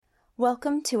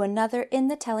Welcome to another In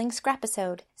the Telling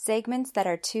Scrapisode, segments that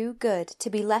are too good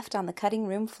to be left on the cutting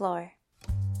room floor.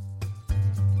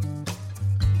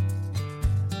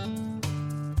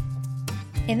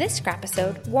 In this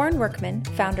Scrapisode, Warren Workman,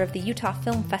 founder of the Utah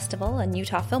Film Festival and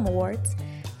Utah Film Awards,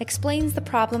 explains the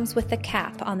problems with the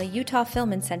cap on the Utah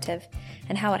Film Incentive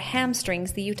and how it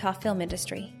hamstrings the Utah film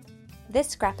industry. This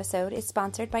Scrapisode is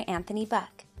sponsored by Anthony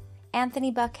Buck.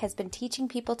 Anthony Buck has been teaching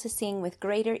people to sing with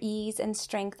greater ease and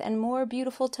strength and more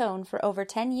beautiful tone for over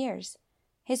 10 years.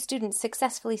 His students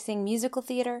successfully sing musical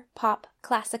theater, pop,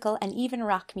 classical, and even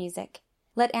rock music.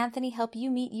 Let Anthony help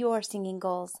you meet your singing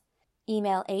goals.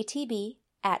 Email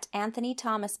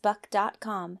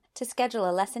atb@anthonythomasbuck.com to schedule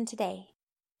a lesson today.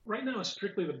 Right now, it's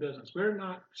strictly the business. We're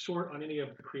not short on any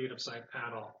of the creative side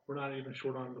at all. We're not even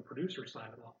short on the producer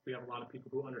side at all. We have a lot of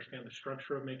people who understand the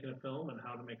structure of making a film and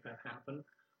how to make that happen.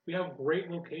 We have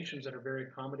great locations that are very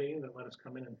accommodating that let us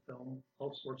come in and film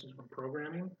all sorts of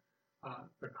programming.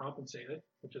 They're compensated,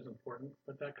 which is important,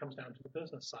 but that comes down to the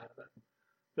business side of it.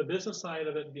 The business side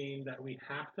of it being that we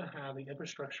have to have the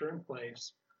infrastructure in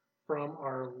place from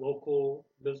our local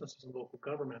businesses and local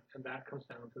government, and that comes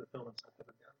down to the film incentive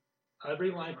again. Every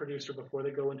line producer, before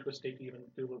they go into a state to even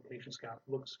do location scout,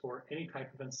 looks for any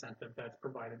type of incentive that's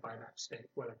provided by that state,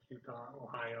 whether it's Utah,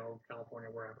 Ohio, California,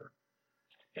 wherever.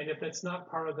 And if it's not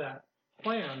part of that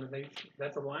plan,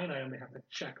 that's a line item they have to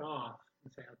check off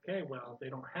and say, okay, well, they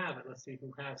don't have it. Let's see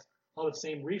who has all the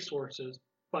same resources,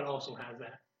 but also has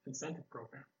that incentive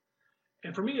program.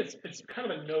 And for me, it's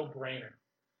kind of a no-brainer.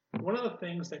 One of the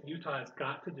things that Utah has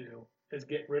got to do is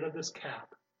get rid of this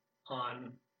cap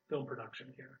on film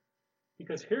production here.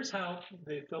 Because here's how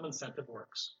the film incentive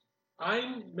works.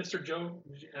 I'm Mr. Joe,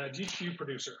 GQ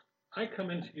producer. I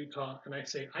come into Utah and I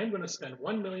say, I'm going to spend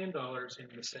 $1 million in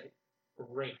the state.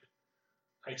 Great.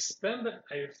 I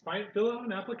fill out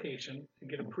an application and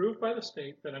get approved by the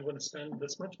state that I'm going to spend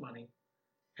this much money.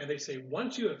 And they say,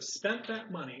 once you have spent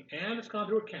that money and it's gone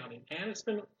through accounting and it's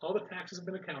been, all the taxes have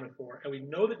been accounted for, and we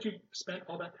know that you've spent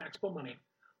all that taxable money,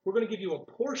 we're going to give you a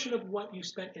portion of what you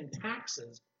spent in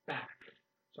taxes back.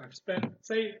 So I've spent,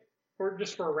 say,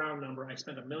 just for a round number, I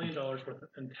spent $1 million worth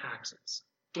in taxes.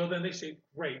 Well, then they say,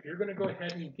 great, you're going to go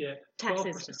ahead and get 12%.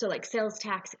 Taxes, so like sales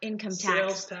tax, income tax.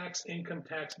 Sales tax, income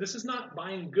tax. This is not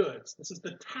buying goods. This is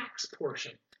the tax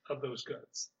portion of those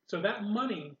goods. So that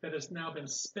money that has now been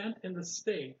spent in the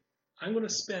state, I'm going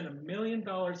to spend $1 million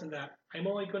in that. I'm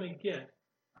only going to get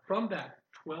from that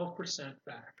 12%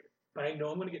 back. But I know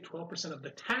I'm going to get 12% of the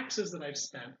taxes that I've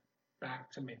spent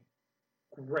back to me.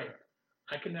 Great.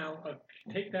 I can now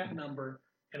take that number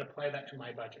and apply that to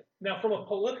my budget. Now, from a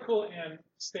political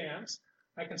stance,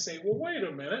 I can say, well, wait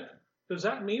a minute. Does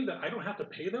that mean that I don't have to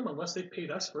pay them unless they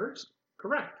paid us first?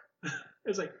 Correct.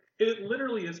 It's like, it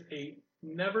literally is a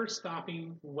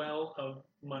never-stopping well of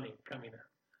money coming in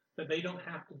that they don't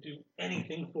have to do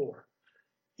anything for.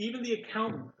 Even the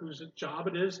accountant, whose job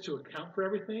it is to account for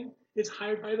everything, is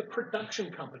hired by the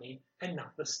production company and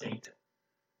not the state.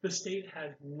 The state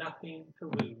has nothing to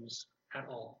lose at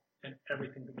all and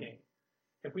everything to gain.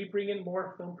 If we bring in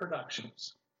more film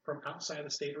productions from outside the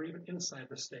state or even inside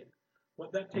the state,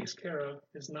 what that takes care of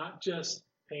is not just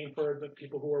paying for the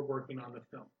people who are working on the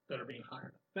film that are being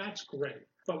hired. That's great.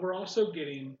 But we're also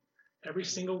getting every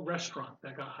single restaurant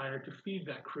that got hired to feed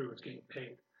that crew is getting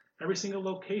paid. Every single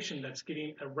location that's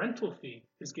getting a rental fee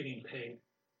is getting paid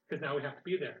because now we have to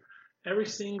be there. Every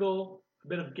single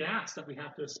bit of gas that we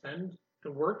have to spend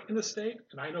to work in the state,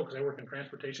 and I know because I work in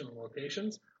transportation and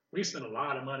locations, we spend a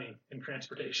lot of money in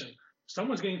transportation.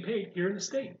 Someone's getting paid here in the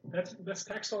state. That's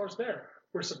tax dollars there.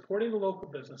 We're supporting the local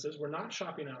businesses. We're not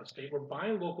shopping out of state. We're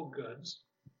buying local goods.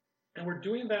 And we're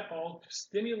doing that all to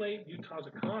stimulate Utah's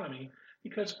economy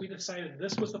because we decided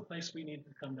this was the place we needed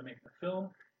to come to make the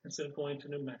film instead of going to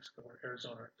New Mexico or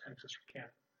Arizona or Texas or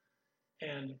Canada.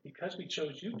 And because we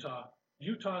chose Utah,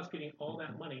 Utah is getting all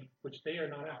that money, which they are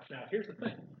not out. Now, here's the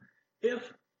thing.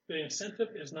 If the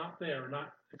incentive is not there, or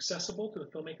not accessible to the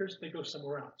filmmakers, they go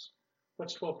somewhere else.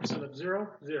 What's 12% of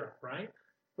zero? Zero, right?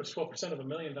 What's 12% of $1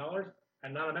 million?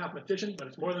 I'm not a mathematician, but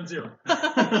it's more than zero,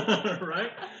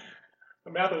 right?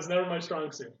 Math is never my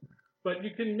strong suit. But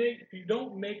you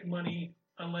don't make money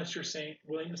unless you're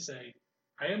willing to say,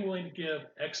 I am willing to give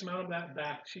X amount of that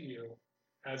back to you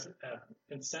as an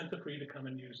incentive for you to come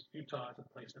and use Utah as a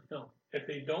place to film. If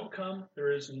they don't come,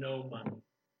 there is no money.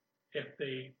 If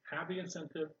they have the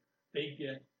incentive, they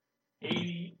get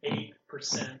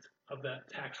 88% of that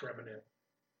tax revenue.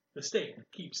 The state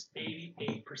keeps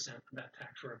 88% of that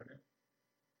tax revenue.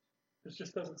 This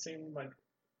just doesn't seem like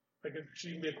Like it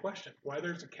should even be a question. Why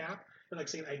there's a cap? They're like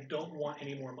saying, I don't want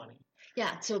any more money.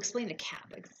 Yeah, so explain the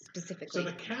cap specifically. So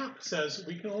the cap says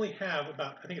we can only have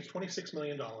about, I think it's $26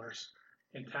 million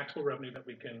in taxable revenue that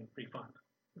we can refund.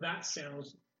 That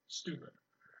sounds stupid.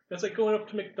 That's like going up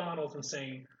to McDonald's and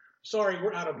saying, sorry,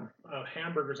 we're out of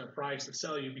hamburgers and fries to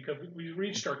sell you because we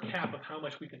reached our cap of how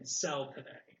much we can sell today.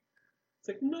 It's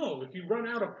like, no, if you run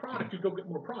out of product, you go get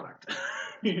more product.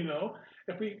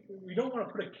 If we don't want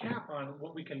to put a cap on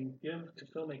what we can give to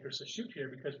filmmakers to shoot here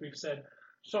because we've said,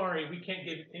 sorry, we can't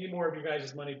give any more of you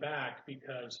guys' money back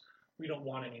because we don't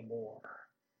want any more.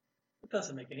 It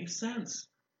doesn't make any sense.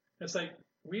 It's like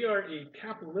we are a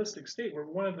capitalistic state. We're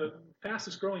one of the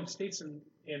fastest growing states in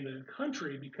the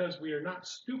country because we are not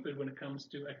stupid when it comes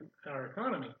to our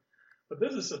economy. But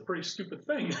this is a pretty stupid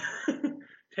thing.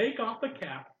 Take off the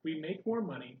cap. We make more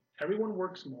money. Everyone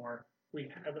works more. We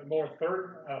have a more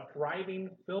thriving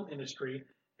film industry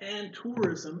and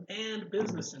tourism and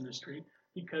business industry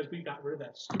because we got rid of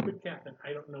that stupid cap and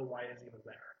I don't know why it's even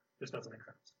there. This doesn't make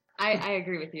sense. I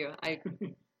agree with you.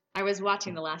 I was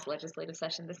watching the last legislative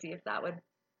session to see if that would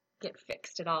get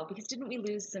fixed at all because didn't we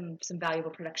lose some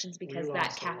valuable productions because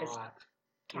that cap is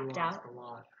capped out? A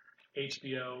lot.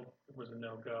 HBO was a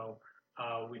no-go.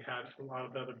 We had a lot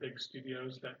of other big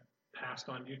studios that passed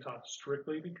on Utah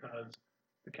strictly because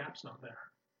the cap's not there.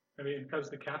 I mean,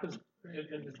 because the cap is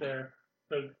there,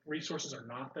 the resources are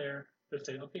not there. They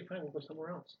say, okay, fine, we'll go somewhere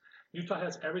else. Utah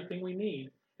has everything we need,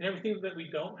 and everything that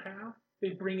we don't have, they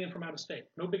bring in from out of state.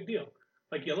 No big deal.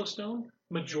 Like Yellowstone,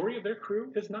 majority of their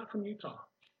crew is not from Utah,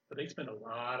 but they spend a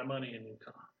lot of money in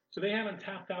Utah. So they haven't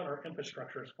tapped out our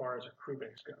infrastructure as far as our crew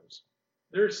base goes.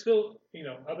 There's still,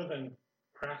 other than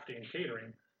crafting and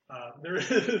catering,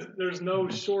 there's no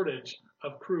shortage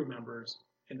of crew members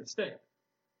in the state.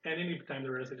 And any time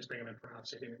there is, they just bring them in from out of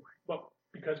state anyway. But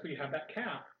because we have that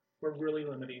cap, we're really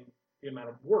limiting the amount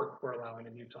of work we're allowing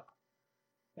in Utah.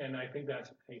 And I think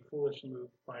that's a foolish move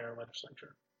by our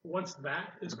legislature. Once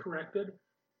that is corrected,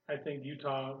 I think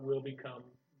Utah will become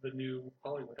the new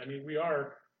Hollywood. I mean,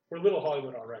 we're little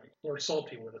Hollywood already. We're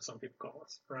Saltywood, as some people call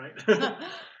us, right?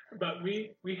 But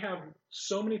we have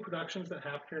so many productions that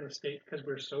happen here in the state because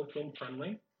we're so film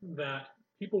friendly that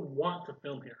people want to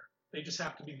film here. They just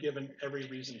have to be given every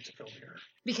reason to film here.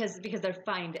 Because they'll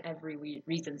find every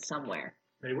reason somewhere.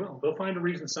 They will. They'll find a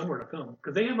reason somewhere to film.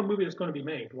 Because they have a movie that's going to be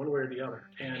made, one way or the other.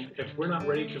 And if we're not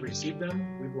ready to receive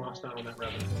them, we've lost out on that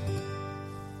revenue.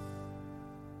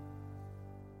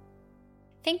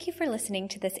 Thank you for listening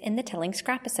to this In the Telling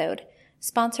Scrapisode,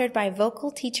 sponsored by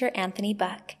vocal teacher Anthony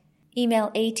Buck.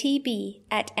 Email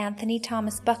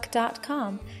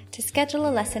atb@anthonythomasbuck.com to schedule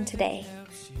a lesson today.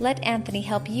 Let Anthony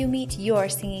help you meet your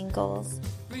singing goals.